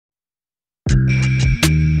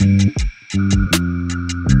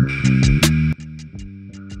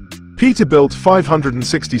Peterbilt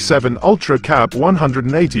 567 Ultra Cab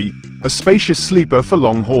 180, a spacious sleeper for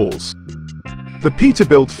long hauls. The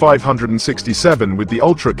Peterbilt 567 with the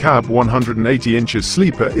Ultra Cab 180 inches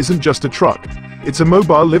sleeper isn't just a truck, it's a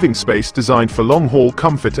mobile living space designed for long-haul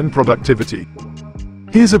comfort and productivity.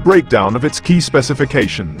 Here's a breakdown of its key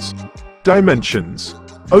specifications. Dimensions.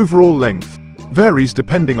 Overall length varies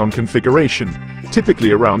depending on configuration,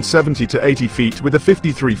 typically around 70 to 80 feet with a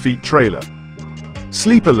 53 feet trailer.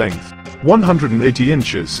 Sleeper length, 180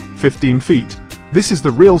 inches, 15 feet. This is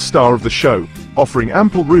the real star of the show, offering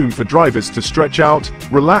ample room for drivers to stretch out,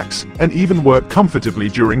 relax, and even work comfortably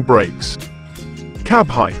during breaks. Cab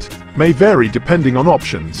height may vary depending on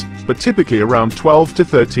options, but typically around 12 to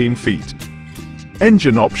 13 feet.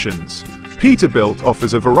 Engine options. Peterbilt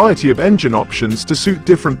offers a variety of engine options to suit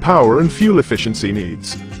different power and fuel efficiency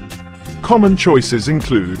needs. Common choices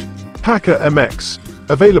include Packer MX,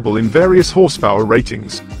 available in various horsepower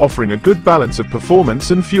ratings, offering a good balance of performance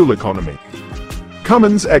and fuel economy.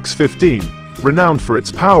 Cummins X15, renowned for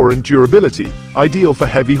its power and durability, ideal for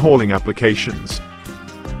heavy hauling applications.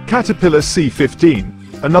 Caterpillar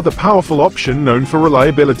C15, another powerful option known for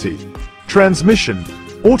reliability. Transmission.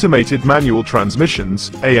 Automated manual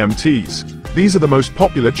transmissions, AMTs. These are the most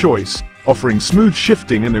popular choice, offering smooth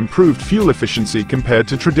shifting and improved fuel efficiency compared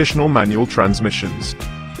to traditional manual transmissions.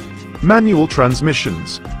 Manual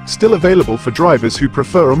transmissions, still available for drivers who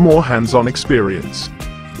prefer a more hands-on experience.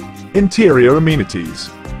 Interior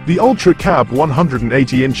amenities. The Ultra Cab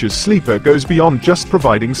 180 inches sleeper goes beyond just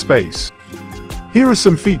providing space. Here are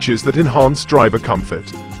some features that enhance driver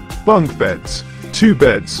comfort. Bunk beds. 2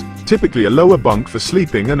 beds, typically a lower bunk for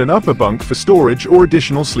sleeping and an upper bunk for storage or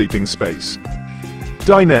additional sleeping space.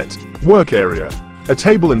 Dinette, work area. A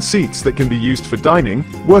table and seats that can be used for dining,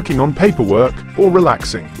 working on paperwork, or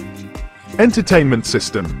relaxing. Entertainment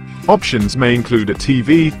system. Options may include a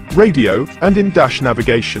TV, radio, and in-dash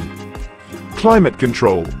navigation. Climate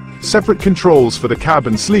control. Separate controls for the cab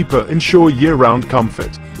and sleeper ensure year-round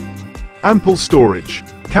comfort. Ample storage.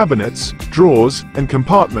 Cabinets, drawers, and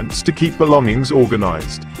compartments to keep belongings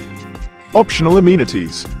organized. Optional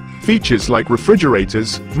amenities. Features like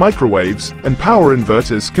refrigerators, microwaves, and power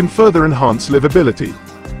inverters can further enhance livability.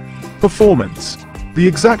 Performance. The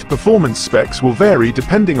exact performance specs will vary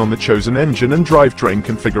depending on the chosen engine and drivetrain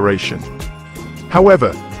configuration.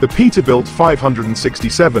 However, the Peterbilt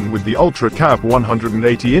 567 with the Ultra Cab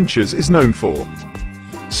 180 inches is known for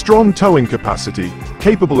strong towing capacity,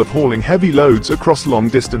 capable of hauling heavy loads across long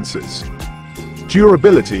distances.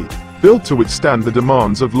 Durability, built to withstand the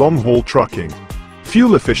demands of long-haul trucking.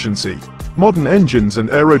 Fuel efficiency, modern engines and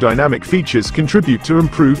aerodynamic features contribute to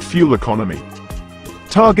improved fuel economy.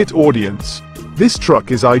 Target audience. This truck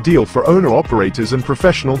is ideal for owner-operators and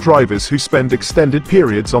professional drivers who spend extended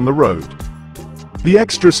periods on the road. The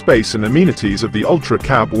extra space and amenities of the Ultra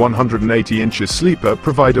Cab 180 inches sleeper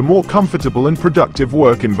provide a more comfortable and productive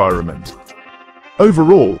work environment.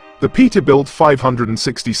 Overall, the Peterbilt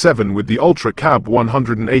 567 with the Ultra Cab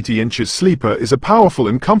 180 inches sleeper is a powerful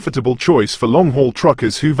and comfortable choice for long-haul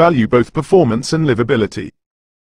truckers who value both performance and livability.